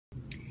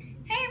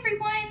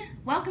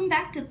Welcome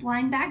back to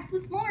Blind Bags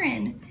with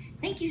Loryn.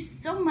 Thank you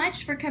so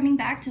much for coming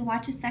back to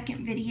watch a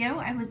second video.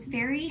 I was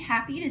very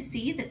happy to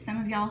see that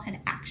some of y'all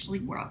had actually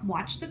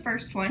watched the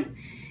first one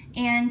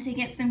and to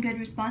get some good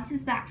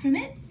responses back from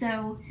it.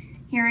 So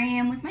here I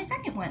am with my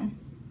second one.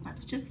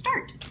 Let's just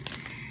start.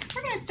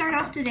 We're going to start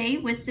off today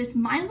with this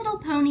My Little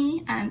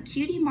Pony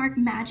Cutie Mark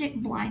Magic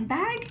blind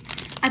bag.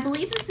 I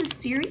believe this is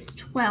series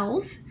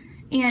 12,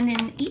 and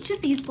in each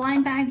of these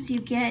blind bags you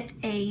get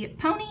a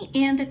pony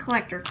and a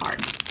collector card.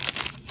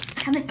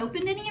 I haven't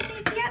opened any of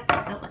these yet,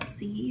 so let's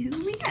see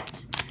who we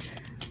get.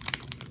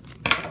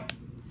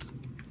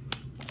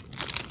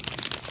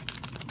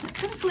 So it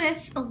comes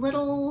with a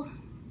little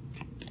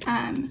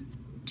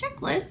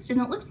checklist,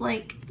 and it looks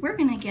like we're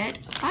gonna get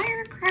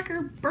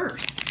Firecracker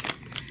Burst.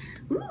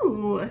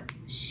 Ooh,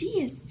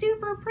 she is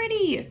super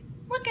pretty.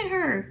 Look at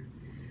her.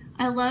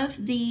 I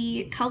love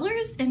the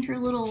colors and her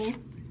little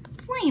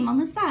flame on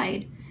the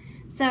side.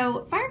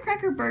 So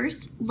Firecracker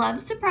Burst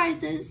loves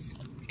surprises.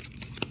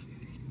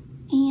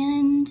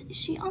 And is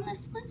she on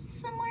this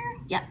list somewhere?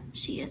 Yep,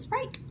 she is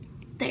right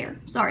there.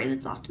 Sorry,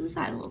 that's off to the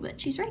side a little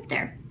bit. She's right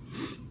there.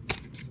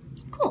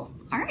 Cool.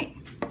 All right,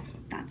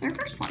 that's our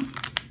first one.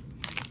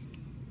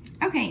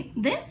 Okay,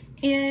 this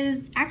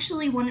is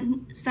actually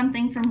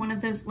something from one of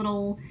those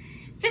little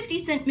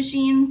 50-cent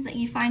machines that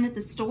you find at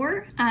the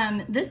store.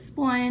 This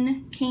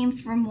one came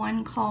from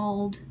one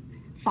called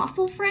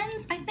Fossil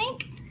Friends, I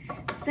think.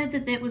 Said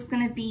that it was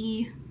going to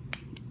be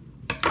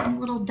some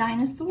little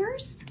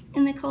dinosaurs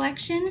in the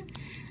collection.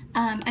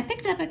 I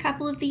picked up a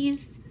couple of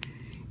these,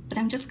 but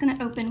I'm just going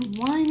to open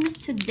one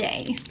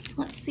today. So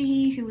let's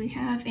see who we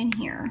have in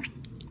here.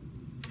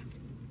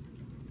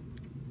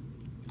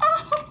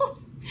 Oh,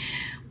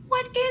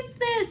 what is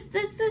this?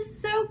 This is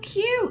so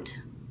cute.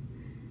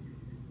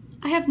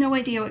 I have no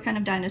idea what kind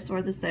of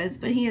dinosaur this is,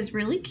 but he is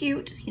really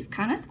cute. He's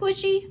kind of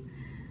squishy.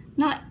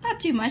 Not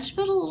too much,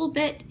 but a little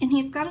bit. And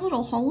he's got a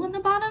little hole in the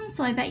bottom,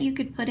 so I bet you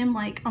could put him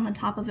like on the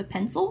top of a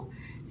pencil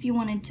if you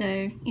wanted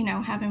to, you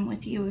know, have him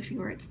with you if you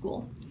were at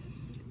school.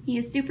 He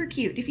is super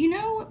cute. If you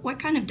know what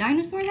kind of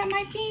dinosaur that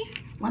might be,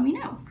 let me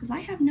know, because I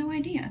have no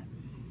idea.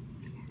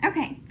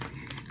 Okay,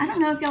 I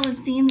don't know if y'all have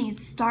seen these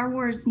Star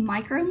Wars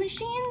micro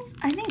machines.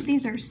 I think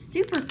these are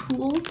super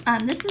cool.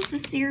 This is the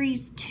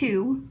series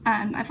 2.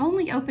 I've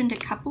only opened a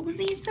couple of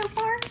these so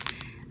far,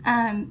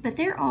 but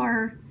there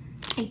are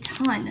a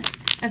ton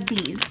of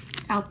these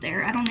out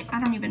there. I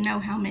don't even know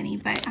how many,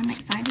 but I'm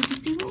excited to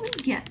see what we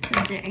get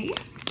today.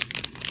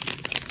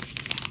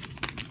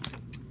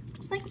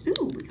 It's like,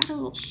 ooh, we got a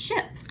little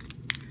ship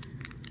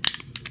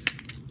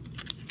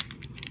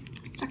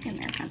stuck in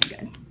there, kind of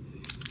good.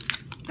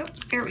 Oh,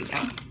 there we go.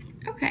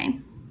 Okay.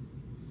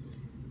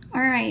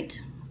 All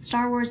right,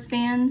 Star Wars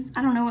fans,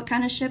 I don't know what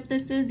kind of ship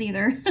this is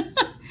either,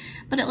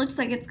 but it looks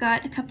like it's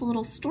got a couple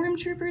little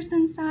stormtroopers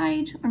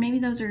inside, or maybe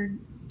those are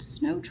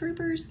snow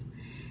troopers.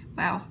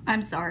 Wow,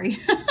 I'm sorry.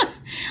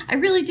 I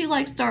really do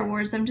like Star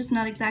Wars. I'm just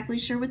not exactly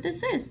sure what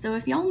this is. So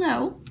if y'all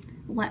know,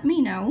 let me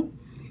know.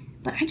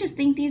 But I just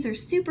think these are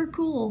super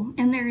cool,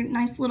 and they're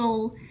nice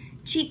little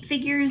cheap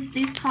figures.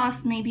 These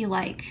cost maybe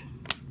like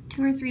 $2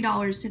 or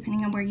 $3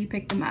 depending on where you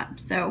pick them up.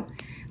 So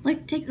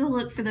like, take a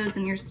look for those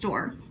in your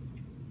store.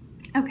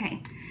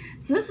 Okay,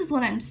 so this is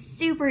what I'm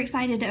super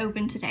excited to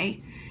open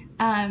today.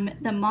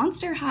 The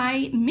Monster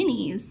High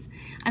Minis.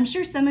 I'm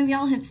sure some of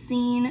y'all have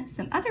seen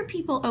some other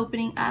people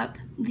opening up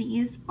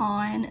these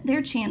on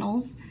their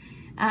channels,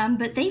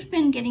 but they've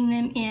been getting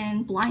them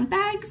in blind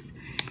bags.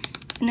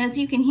 And as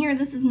you can hear,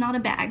 this is not a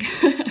bag.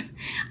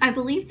 I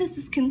believe this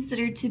is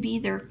considered to be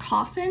their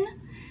coffin.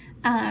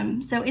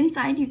 So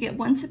inside you get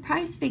one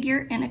surprise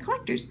figure and a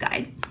collector's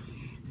guide.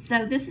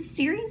 So this is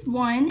series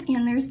 1,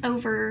 and there's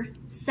over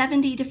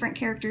 70 different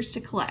characters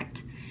to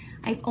collect.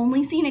 I've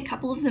only seen a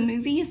couple of the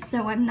movies,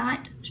 so I'm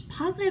not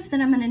positive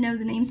that I'm going to know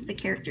the names of the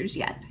characters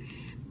yet.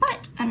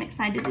 But I'm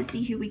excited to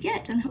see who we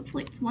get, and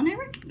hopefully it's one I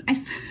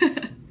recognize.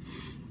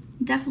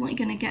 Definitely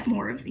going to get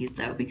more of these,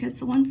 though, because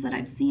the ones that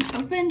I've seen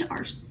opened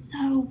are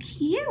so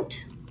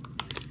cute.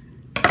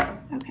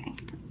 Okay,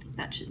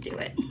 that should do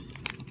it.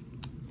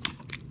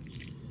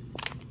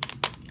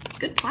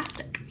 Good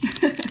plastic.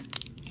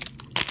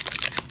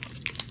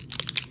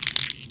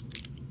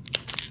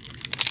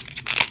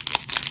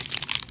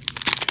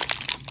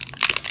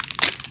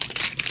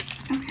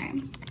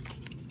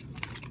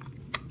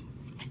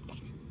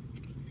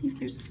 See if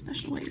there's a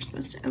special way you're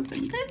supposed to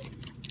open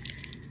this.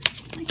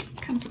 Looks like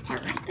it comes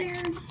apart right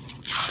there.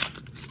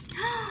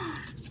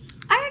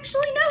 I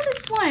actually know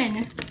this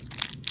one.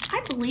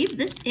 I believe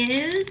this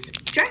is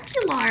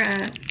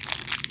Dracula.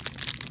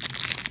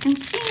 And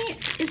she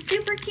is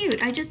super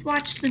cute. I just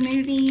watched the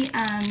movie,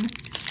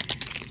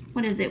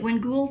 what is it,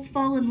 When Ghouls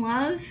Fall in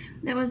Love?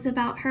 That was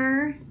about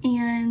her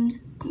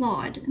and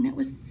Claude, and it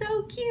was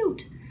so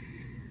cute.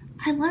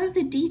 I love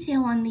the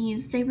detail on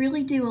these. They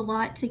really do a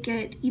lot to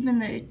get even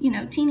the, you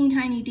know, teeny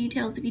tiny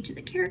details of each of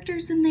the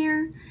characters in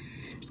there.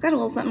 She's got a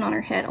little something on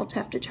her head I'll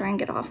have to try and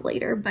get off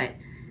later, but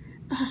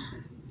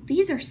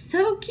these are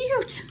so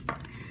cute.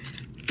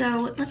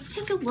 So let's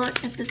take a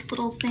look at this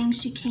little thing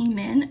she came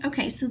in.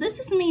 Okay, so this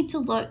is made to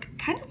look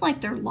kind of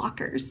like their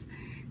lockers.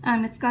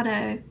 It's got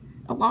a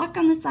lock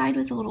on the side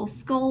with a little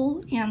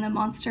skull and the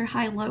Monster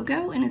High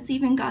logo, and it's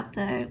even got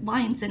the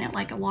lines in it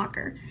like a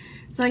locker.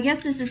 So I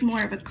guess this is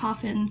more of a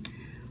coffin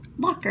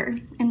locker,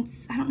 and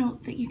I don't know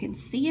that you can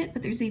see it,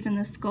 but there's even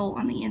the skull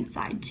on the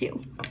inside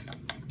too.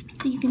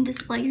 So you can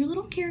display your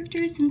little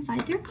characters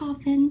inside their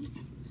coffin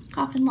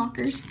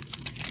lockers.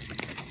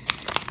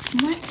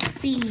 Let's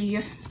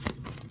see.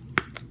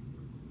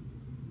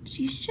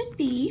 She should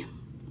be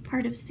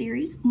part of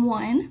series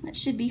 1. That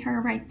should be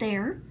her right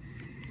there.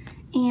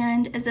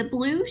 And as a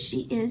blue,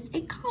 she is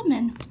a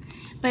common.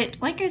 But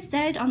like I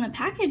said, on the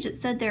package it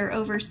said there are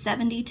over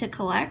 70 to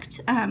collect.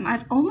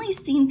 I've only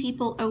seen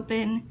people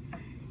open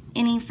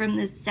any from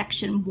this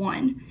section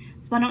 1.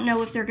 So I don't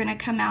know if they're going to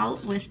come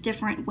out with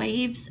different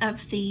waves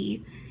of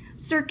the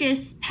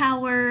circus,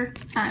 power,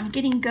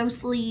 getting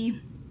ghostly,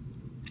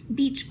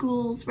 beach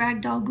ghouls,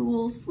 ragdoll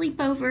ghouls,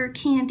 sleepover,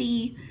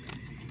 candy,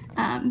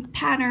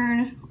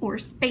 pattern, or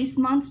space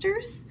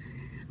monsters.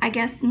 I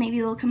guess maybe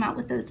they'll come out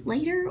with those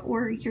later,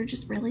 or you're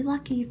just really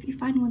lucky if you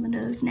find one of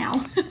those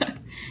now.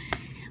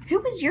 Who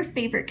was your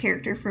favorite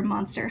character from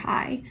Monster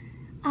High?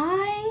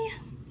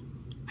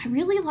 I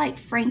really like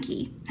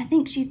Frankie. I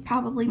think she's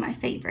probably my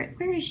favorite.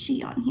 Where is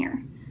she on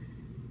here?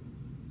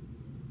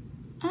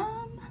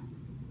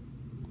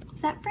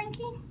 Is that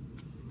Frankie?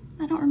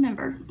 I don't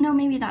remember. No,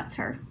 maybe that's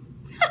her.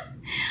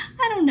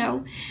 I don't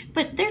know,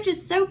 but they're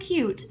just so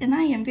cute, and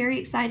I am very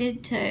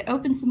excited to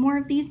open some more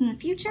of these in the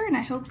future, and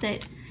I hope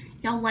that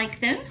y'all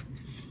like them.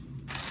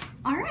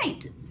 All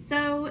right,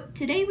 so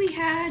today we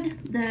had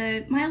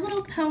the My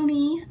Little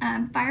Pony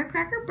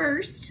Firecracker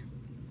Burst,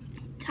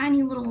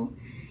 tiny little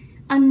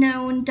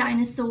unknown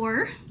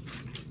dinosaur,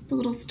 the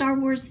little Star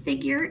Wars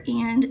figure,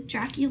 and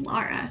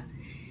Draculaura.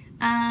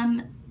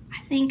 I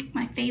think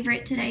my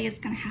favorite today is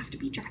going to have to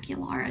be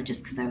Draculaura,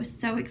 just because I was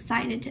so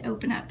excited to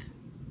open up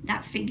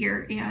that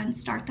figure and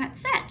start that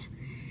set.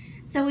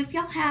 So if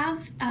y'all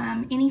have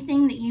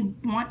anything that you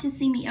want to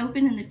see me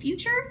open in the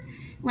future,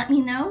 let me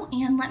know,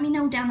 and let me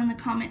know down in the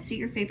comments who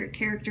your favorite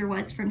character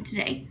was from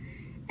today.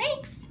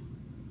 Thanks!